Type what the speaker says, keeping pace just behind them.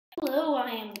I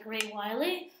am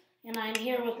Thegreatwiley, and I'm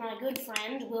here with my good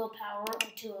friend,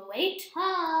 willpower0208.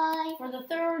 Hi! For the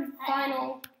third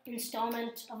final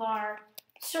installment of our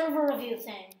server review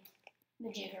thing,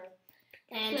 the jigger.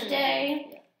 And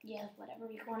today,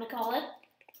 whatever you want to call it,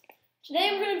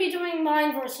 today we're going to be doing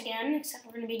Mineverse again, except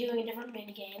we're going to be doing a different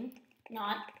minigame,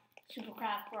 not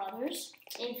Supercraft Brothers.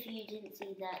 If you didn't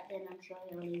see that, then I'm sure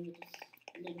I'll leave it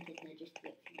link in the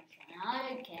description. I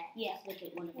don't care. Yeah. Just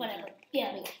look at one of Whatever. them.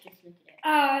 Yeah. Just look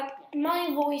at it.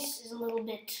 My voice is a little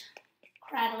bit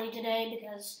crackly today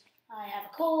because I have a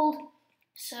cold.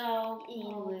 So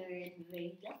We're in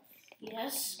Vegas.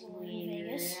 Yes, we're in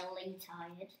Vegas. Really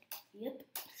tired. Yep.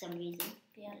 For some reason.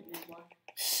 Yeah. I don't know why.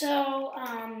 So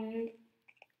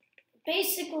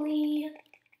basically,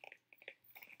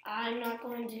 I'm not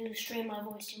going to strain my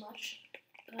voice too much.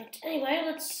 But anyway,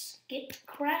 let's get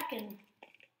cracking.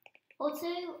 Also,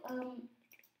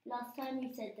 last time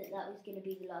we said that was going to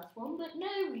be the last one, but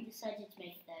no, we decided to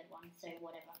make a third one, so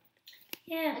whatever.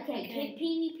 Yeah. Okay.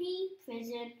 PvP,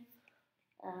 prison,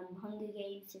 Hunger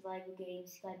Games, Survival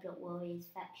Games, Skyblock Warriors,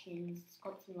 Factions,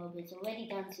 Cops and Robbers. Already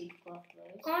done Supercraft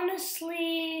Bros.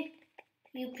 Honestly,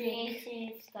 you pick.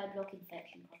 Creative, Skyblock,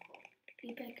 Infection, Parkour.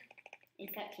 You pick.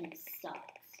 Infection sucks.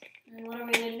 And what are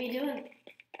we going to be doing?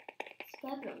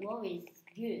 Skyblock Warriors is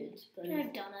good, but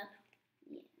I've done it.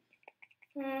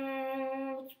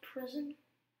 What's prison?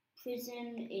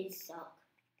 Prison is suck.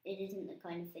 It isn't the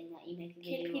kind of thing that you make a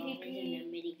video of. It isn't a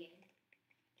mini game.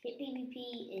 Kit PvP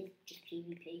is just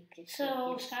PvP.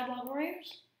 So Skyblock Warriors?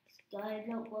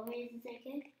 Skyblock Warriors is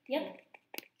okay? Yep.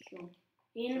 Sure.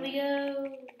 In we go.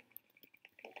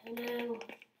 Hello.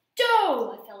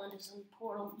 Joe! I fell into some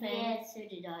portal thing. Yeah, so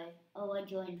did I. Oh, I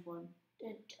joined one.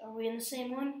 Are we in the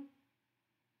same one?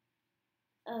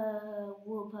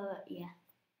 Willpower, yeah.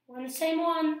 We're in the same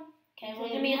one. Okay, we're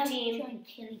gonna be a team. Try and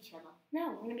kill each other. No,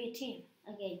 we're gonna be a team.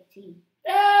 Okay, team.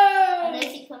 No!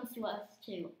 Unless it comes to us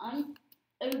too. I'm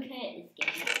okay at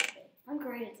this game. Actually. I'm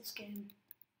great at this game.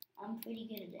 I'm pretty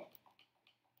good at it.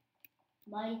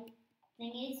 My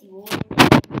thing is, you always put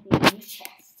it in your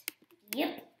chest.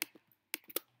 Yep.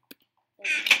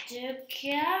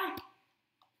 Okay.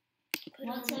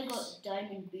 Once I got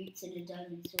diamond boots and a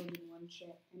diamond sword in one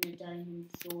chest, and a diamond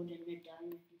sword and a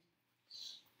diamond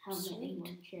helmet in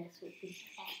one chest, which is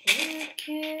epic.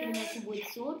 Gonna make a wood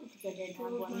sword because I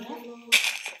don't have one yet.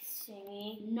 Singy.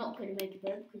 Not gonna make a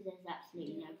bow because there's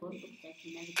absolutely no point because I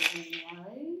can never get any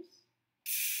arrows.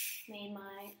 Made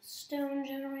my stone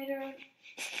generator.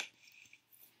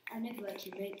 I never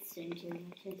actually make stone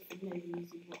generators for no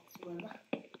reason whatsoever.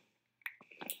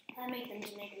 I make them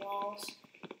to make walls.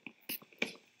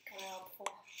 Kind of helpful.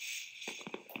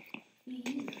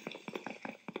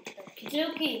 Okie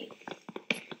dokie.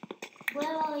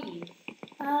 Where are you?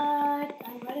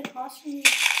 I'm right across from you.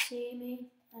 See me?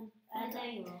 There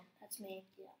you are. That's me,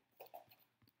 yeah.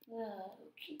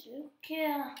 Okie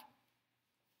dokie.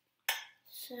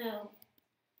 So.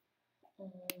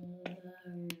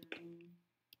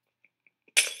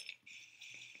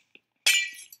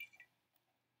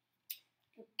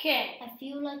 Okay. I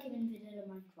feel like I'm in vanilla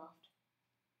Minecraft.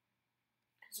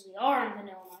 Because we are in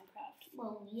vanilla Minecraft.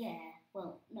 Well, yeah.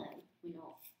 Well, no, we're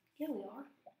not. Yeah, we are.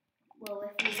 Well,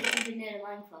 if we were in vanilla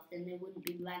Minecraft, then there wouldn't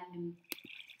be random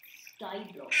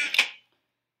skyblock.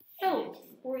 No,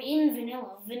 we're in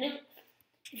vanilla.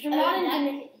 If you're not in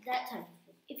vanilla, that type of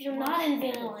thing. If you're not in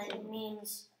vanilla, it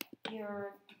means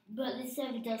you're. But this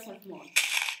server does have mods.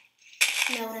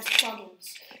 No, it has plugins.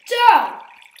 Joe!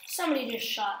 Somebody just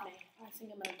shot me. I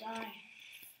think I'm gonna die.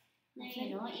 No,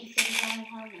 you're not. You've got a diamond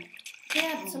helmet.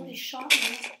 Yeah, but somebody shot me.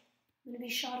 I'm gonna be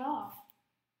shot off.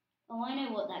 Oh, I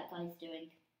know what that guy's doing.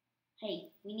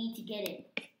 Hey, we need to get him.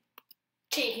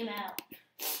 Take him out.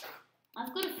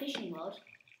 I've got a fishing rod.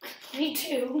 Me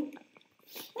too.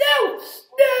 No!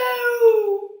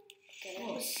 No!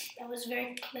 Okay, that was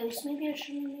very close. Maybe I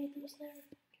shouldn't have made those there.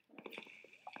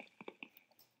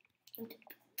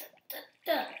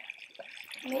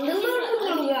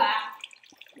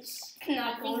 It's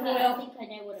not going well. I think I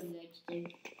know what I'm going to do.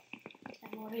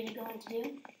 And what are you going to do?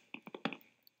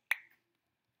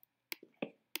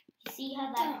 You see how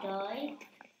that guy?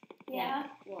 Yeah.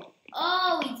 What?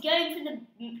 Oh, he's going for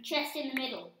the chest in the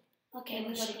middle. Okay,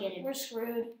 we've got to get him. We're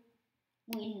screwed.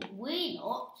 We're not. No, we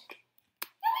are.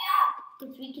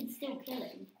 Because we can still kill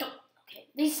him. Okay,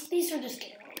 these are just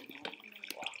getting old.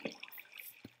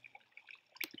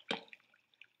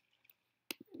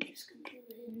 I'm just gonna go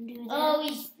ahead and do that. Oh,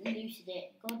 he's looted it.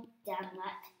 God damn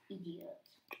that idiot.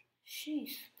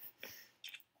 Sheesh.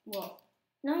 What?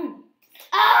 No.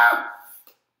 Oh!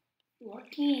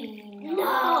 Lucky. No.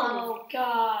 Oh,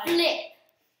 God. Flip.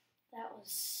 That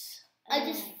was I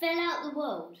just fell out the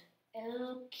world.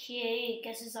 Okay,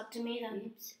 guess it's up to me then.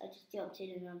 Oops, I just jumped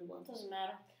in another one. Doesn't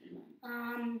matter.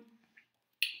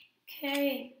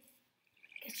 Okay.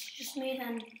 Guess it's just me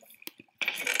then.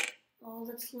 All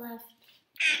that's left.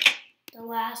 The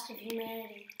last of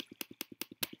humanity.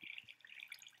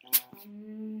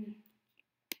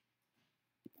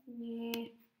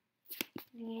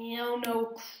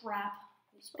 No crap.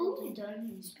 Ooh,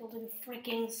 diamond. Spilled a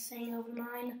freaking thing over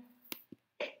mine.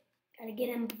 Gotta get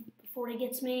him before he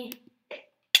gets me.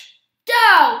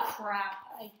 Oh crap!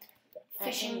 I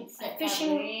fishing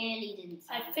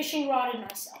rodded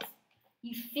myself.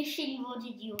 You fishing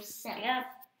rodded yourself? Yeah,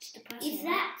 it's depressing. Is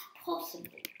that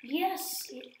possible? Yes,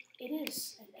 it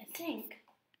is. I think.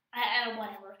 I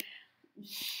whatever.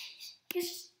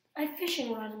 I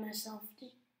fishing rodded myself.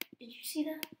 Did you see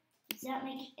that? Does that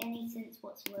make any sense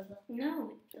whatsoever?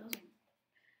 No, it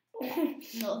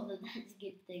doesn't. Not that that's a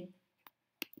good thing.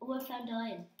 Oh, I found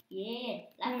iron. Yeah,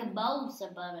 like a bowl, so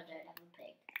but I don't have a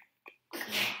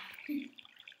pig.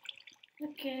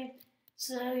 Okay,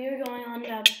 so you're going on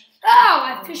down. Oh,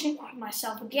 I fishing rodded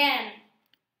myself again.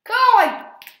 God!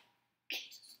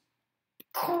 Jesus.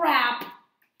 Crap!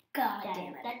 God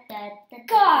damn it.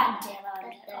 God damn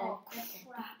it. Oh,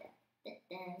 crap.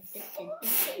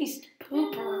 Beast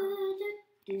pooper.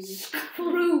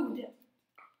 Screwed.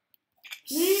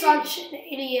 Such an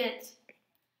idiot.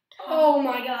 Oh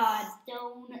my god.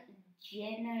 Stone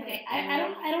generator. Okay, I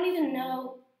don't even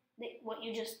know what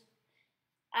you just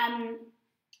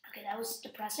okay, that was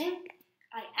depressing.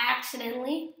 I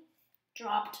accidentally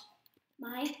dropped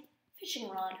my fishing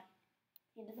rod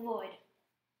into the void.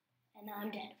 And now I'm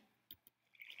dead.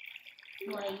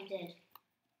 Why are you dead?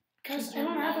 Because I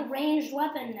don't have a ranged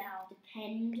weapon now.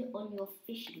 Depend on your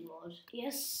fishing rod.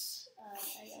 Yes,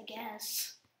 I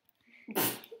guess.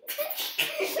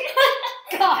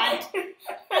 God.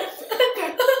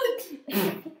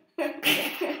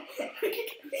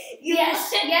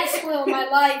 yes, Will, my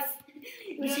life.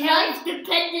 Your life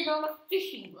depended on a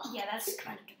fishing rod. Yeah, that's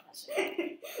kind of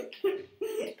depressing.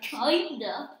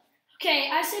 Kinda. Okay,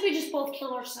 I say we just both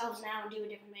kill ourselves now and do a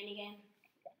different minigame.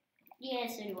 Yeah,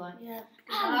 so do I. Yeah.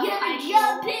 I'm gonna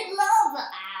jump in lava.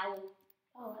 Ow.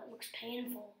 Oh, that looks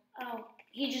painful. Oh,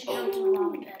 he just jumped in the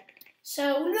lava pit.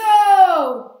 So,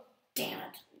 no! Damn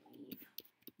it.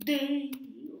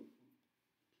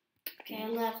 Okay, I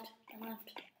left.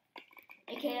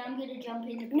 Okay, I'm gonna jump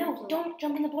in the portal. No, don't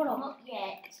jump in the portal. Not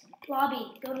yet.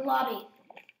 Lobby. Go to lobby.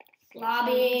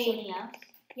 Lobby. Something else?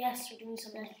 Yes, we're doing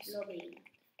something else. Lobby.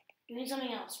 Doing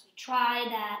something else. We tried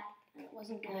that, and it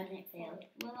wasn't good. And it failed.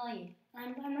 Where are you?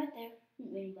 I'm right there.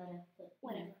 Didn't really matter, but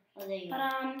whatever. Oh, there you but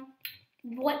are.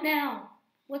 What now?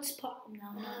 What's no.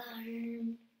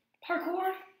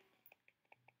 Parkour?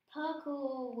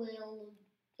 Parkour will...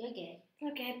 Okay.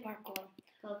 Okay, parkour.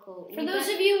 Parkour. For those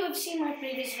of you who have seen my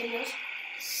previous videos,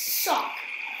 suck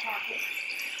at parkour.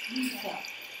 You suck.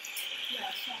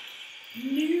 Yeah, suck.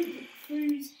 Noob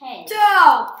Crew's head.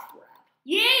 Oh, crap.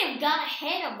 Yeah, I've got a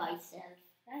head on myself.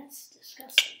 That's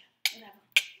disgusting. Whatever.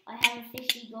 I have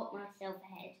officially got myself a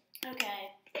head. Okay.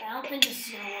 I don't think this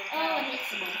is going to work out. out. I hit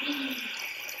someone.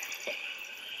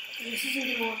 This isn't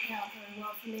going to work out very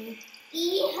well for me.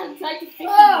 I'm trying to fish.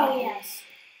 Oh, yes.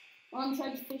 Well, I'm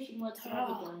trying to fish in what's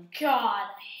God,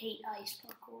 I hate ice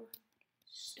parkour.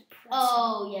 It's depressing.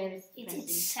 Oh, yeah,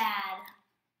 it's sad.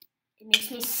 It makes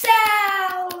me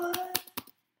sad.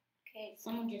 Okay.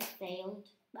 Someone just failed.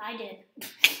 I did.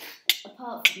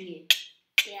 Apart from you.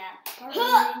 Yeah. Apart from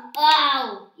you.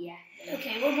 Oh! Yeah.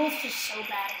 Okay, we're both just so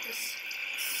bad at this.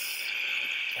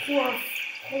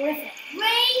 Horrific.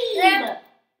 Rain!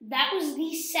 That was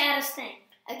the saddest thing.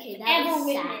 Okay, that was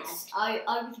witnessed. sad.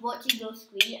 I was watching your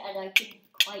screen and I couldn't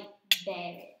quite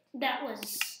bear it. That was...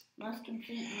 Must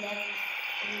complete level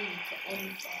 3 to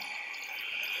enter.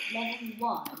 Level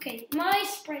 1. Okay, my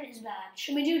sprint is bad.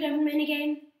 Should we do a different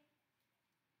minigame?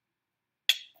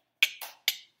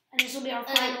 And this will be our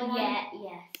final one? Yeah,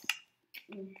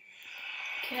 yes.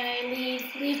 Okay,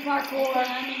 leave parkour. Okay,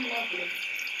 I'm in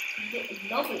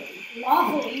lovely.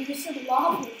 Lovely? You just said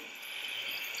lovely.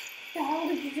 What the hell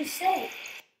did you just say?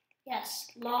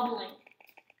 Yes, lobbling.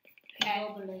 Okay.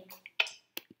 Wobbly.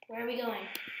 Where are we going?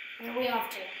 Where are we off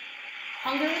to?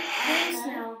 Hunger?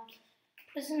 No.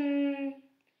 Prison.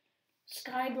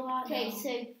 Skyblock. Okay, no.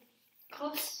 so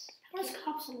cops. How does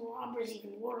cops and robbers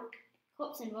even work?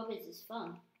 Cops and robbers is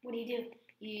fun. What do?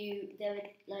 There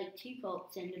were like 2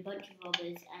 cops and a bunch of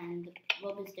robbers, and the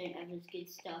robbers don't have as good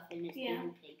stuff, and it's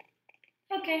guilty.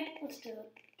 Okay, let's do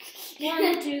it.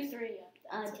 1, 2, 3.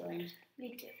 I joined.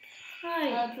 Me too.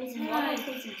 Hi. Prison 1 or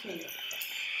prison 2?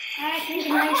 I think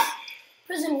nice.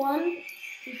 Prison 1.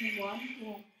 Prison 1?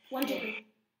 Yeah. 1, 2.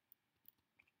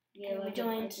 Yeah, we I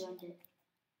joined. joined it.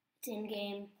 It's in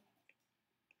game.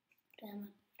 Damn it.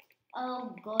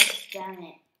 Oh, god damn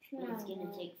it. No, It's gonna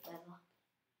no. take forever.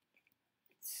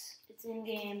 It's in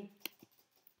game.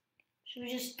 Should we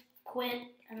just quit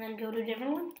and then go to a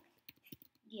different one?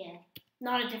 Yeah.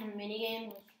 Not a different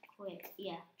minigame. Quit.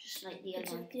 Yeah. Just like the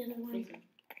it's other like the other one. prison.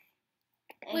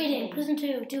 Waiting. Okay. Prison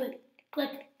 2. Do it. Click.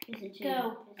 Prison 2.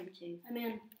 Go. Prison 2. I'm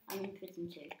in. I'm in prison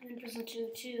 2. I'm in prison 2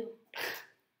 too.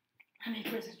 I'm in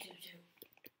prison 2 too.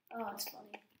 Oh, it's funny.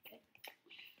 Okay.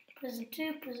 Prison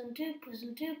 2, prison 2,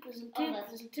 prison 2, prison 2, Oh, that's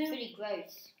prison 2. pretty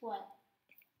gross. What?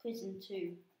 Prison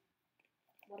 2.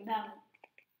 What about it?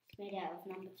 It's made out of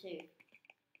number 2.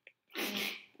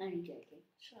 Only joking.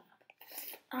 Shut up.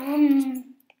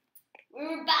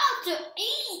 We're about to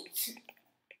eat!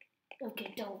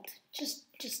 Okay, don't. Just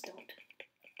don't.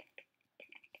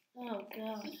 Oh,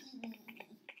 God.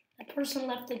 That person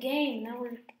left the game. Now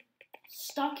we're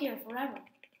stuck here forever.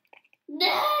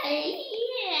 No!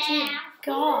 Dear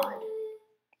God.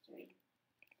 Sorry.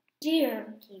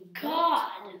 Dear Okay,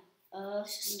 God. what?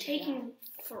 This is taking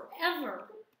forever.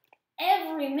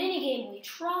 Every minigame we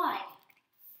try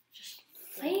just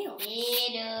fails.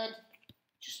 Hey, dude.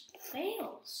 Just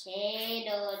fails. Hey,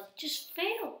 dude. Just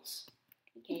fails.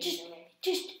 Okay,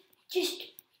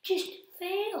 Just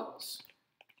fails.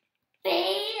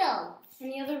 fail!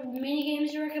 Any other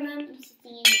minigames you recommend? I'm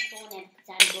sitting in the corner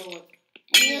because I'm bored.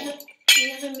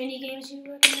 Any other minigames you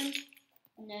recommend?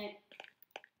 No.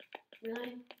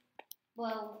 Really?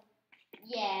 Well,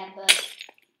 yeah, but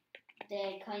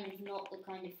they're kind of not the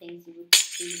kind of things you would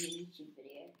see in a YouTube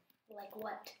video. Like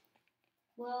what?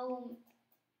 Well,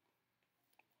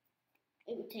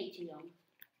 it would take too long.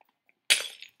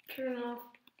 Turn off.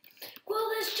 Will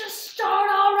this just start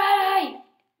already?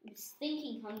 I was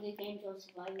thinking Hunger Games or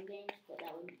Survival Games, but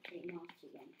that would be pretty much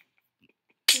again.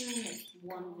 Just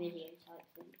one video type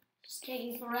thing. It's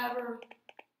taking forever.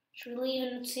 Should we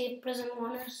leave and see if prison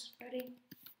 1 is ready?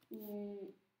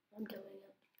 I'm doing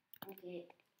it. Okay.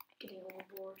 Getting a little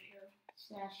bored here.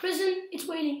 Slash. Prison, it's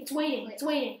waiting. It's waiting. It's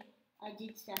waiting. I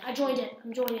did slash. I joined it.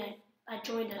 I'm joining it. I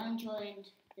joined it. I joined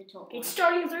the top one. It's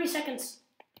starting in 30 seconds.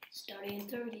 Starting in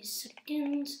 30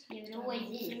 seconds. Yeah, it always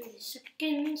is. 30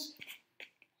 seconds.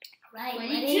 Right,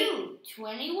 22,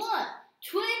 21,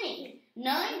 20,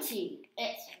 90.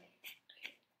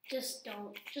 Just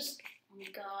don't. Just, oh my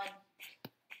God.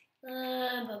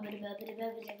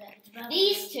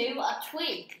 These two are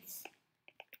twins.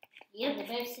 Yep. And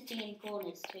they're both sitting in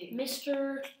corners too.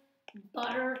 Mr.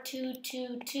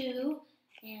 Butter222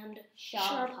 and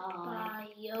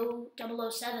Sharpio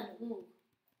 007. Ooh.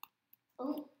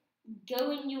 Oh,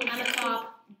 go in your. I'm a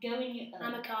cop. Go in your.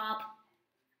 I'm a cop.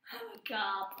 I'm a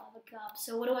cop. I'm a cop.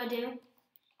 So what do I do?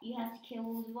 You have to kill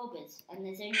all the robbers, and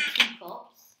there's only 2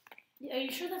 cops. Are you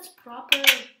sure that's proper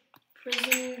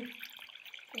prison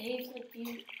behavior? Like,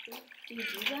 do you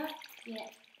do that? Yeah.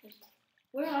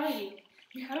 Where are you?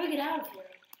 How do we get out of here?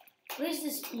 Where's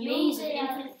this You'll maze of get out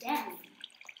infinite of death? town.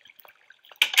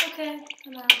 Okay,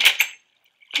 I'm out.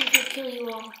 I'm gonna kill you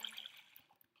all.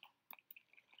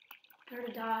 Prepare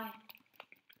to die.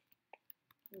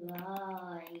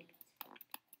 Right.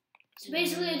 So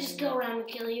basically, I just go around and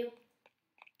kill you.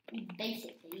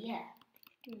 Basically, yeah.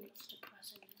 It's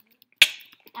depressing, isn't it?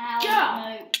 Ow,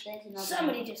 Yeah. no, there's another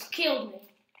Somebody one. just killed me.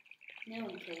 No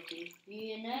one killed you.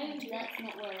 You know, that's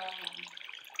not where I am.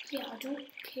 Yeah, I don't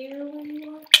care where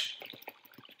you are.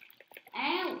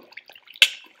 Ow!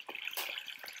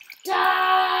 Die!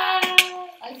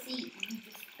 I see, you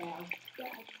just fell. Yeah,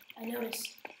 I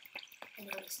noticed.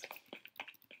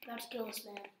 About to kill this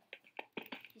man.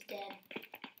 He's dead.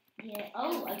 Yeah.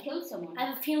 Oh, I killed someone. I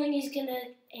have a feeling he's gonna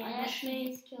I ambush actually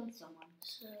me. just killed someone.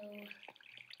 So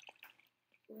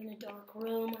we're in a dark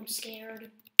room. I'm scared.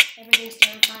 Everything's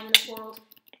terrifying in this world.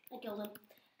 I killed him.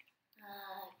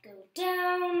 Go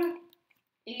down.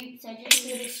 Oops, I Get a just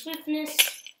little swiftness.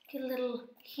 Get a little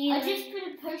healing. I just put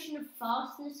a potion of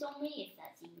fastness on me, if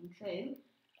that's even true.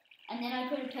 And then I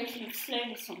put a potion of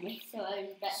slowness on me, so I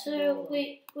was back to So normal.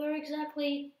 wait, where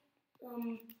exactly?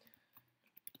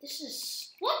 This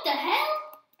is. What the hell?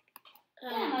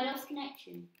 Damn, I lost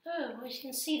connection. Oh, as you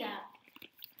can see that.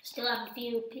 Still have a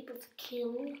few people to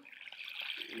kill.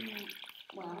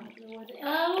 Well, I don't know where they.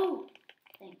 Oh.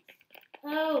 thanks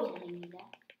Oh. for telling me that.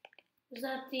 Was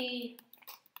that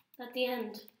the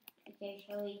end? Okay,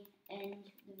 shall we end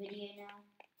the video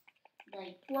now?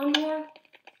 Like, One more?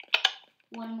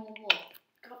 one more what?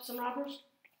 Cops and robbers?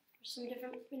 Or some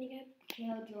different minigame? Okay,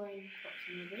 I'll join Cops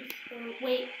and Robbers. Or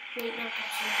wait, not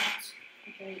cops and robbers.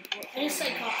 Okay, what's I just that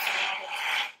said one? cops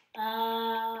and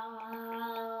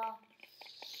robbers.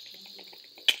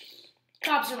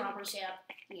 Cops and robbers, yeah.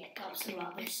 Yeah, cops and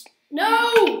robbers.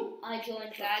 No! I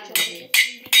joined.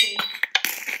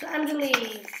 Time to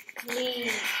leave.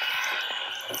 Leave.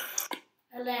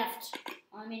 I left.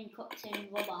 I'm in cops and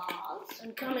robbers.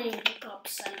 I'm coming to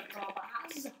cops and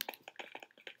robbers.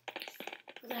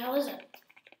 What the hell is it?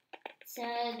 So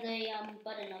the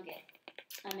butter nugget.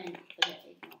 I meant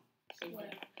spaghetti, not same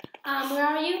thing. Where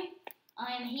are you?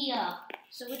 I am here.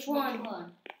 So which one? Which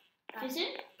one? Prison?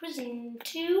 Prison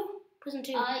 2? Prison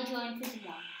 2. I joined prison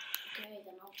 1. Okay,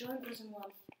 then I'll join prison 1.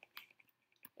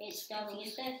 It's starting in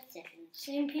 30 seconds.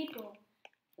 Same people.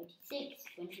 26,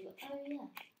 21. Oh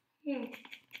yeah.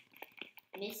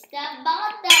 Mr.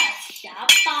 Butter, shop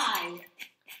by.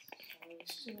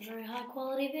 This is a very high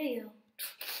quality video.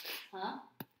 Huh?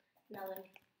 Nothing.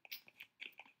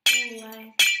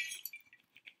 Anyway.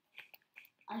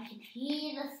 I can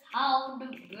hear the sound of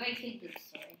breaking the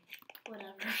story.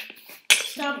 Whatever.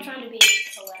 Stop trying to be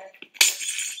poetic.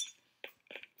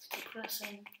 It's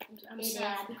depressing. I'm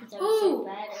sad. Because I'm so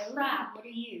bad. Oh, crap. What are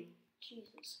you?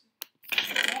 Jesus.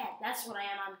 I'm dead. That's what I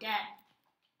am. I'm dead.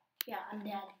 Yeah, I'm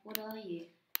dead. What are you?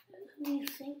 Who do you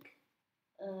think?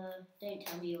 Don't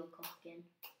tell me you're a cop again.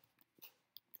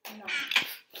 I'm not.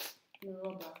 You're a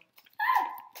robber.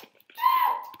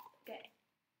 Okay.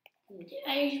 Good.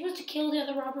 Are you supposed to kill the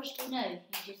other robbers too? No, you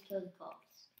just kill the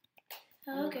cops.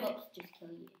 Oh, okay. And the cops just kill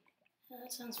you.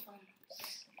 That sounds fun.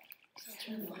 Sounds It's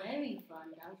really fun. very fun,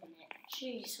 doesn't it?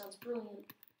 Jeez, sounds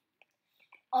brilliant.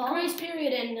 Oh. Grace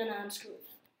period and then I'm screwed.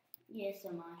 Yes,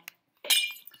 am I.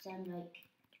 Because I'm like...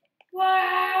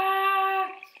 Wah!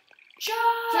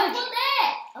 Charge! Jump on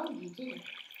there! Oh, you did it.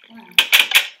 Wow.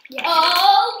 Yeah.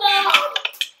 Oh,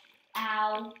 no!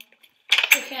 Ow.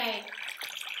 Okay.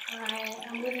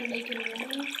 I'm with a naked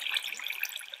woman.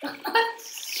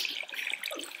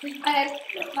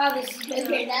 Wow, this is good.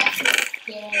 Okay, that's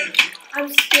scary. I'm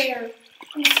scared.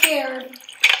 I'm scared.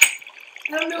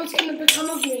 I don't know what's going to become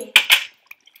of me.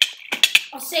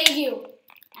 I'll save you.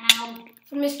 Ow.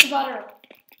 From Mr. Butter.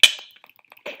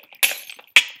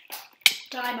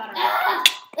 Die, Butter. Ah!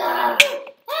 Ah!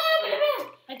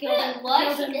 I killed him. What? I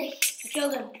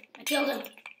killed him. I killed him.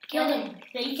 I killed him.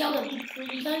 They Killed him.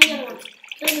 Killing Killing the other ones.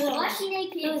 Killing the other Why ones. is she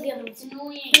naked? Killing the other ones. It's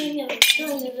annoying. Killing the other ones.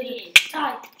 Killing the other ones.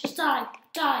 Die. Just die.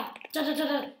 Die. Don't.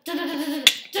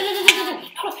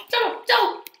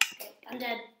 I'm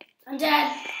dead. I'm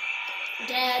dead. I'm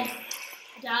dead.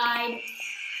 I died.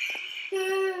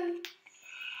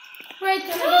 Right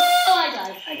then, Oh, I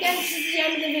died. I guess this is the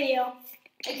end of the video.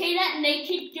 Okay, that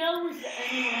naked girl was the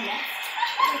only one left.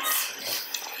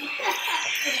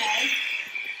 Okay.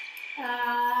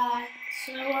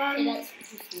 Okay, that's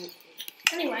just awful.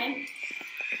 Anyway,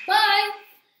 bye.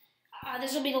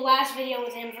 This will be the last video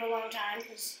with him for a long time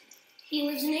because he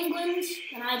lives in England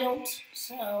and I don't.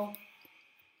 So,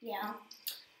 yeah.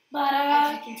 But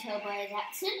as you can tell by his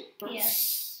accent.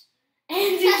 yes.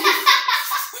 And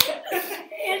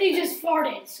he just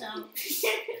farted. So,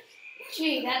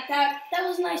 gee, that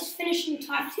was a nice finishing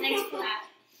touch. Thanks for that.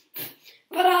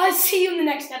 But I'll see you in the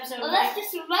next episode. Well, that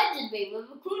just reminded me, we're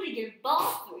recording in a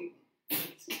bathroom.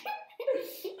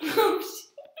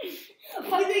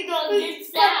 We got good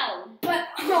sound. But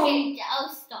Okay, I'll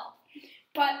stop.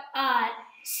 But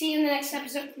see you in the next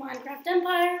episode of Minecraft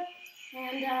Empire.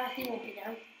 And he won't be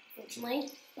there,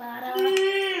 fortunately. But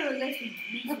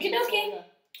okie dokie.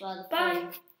 Bye.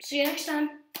 See you next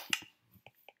time.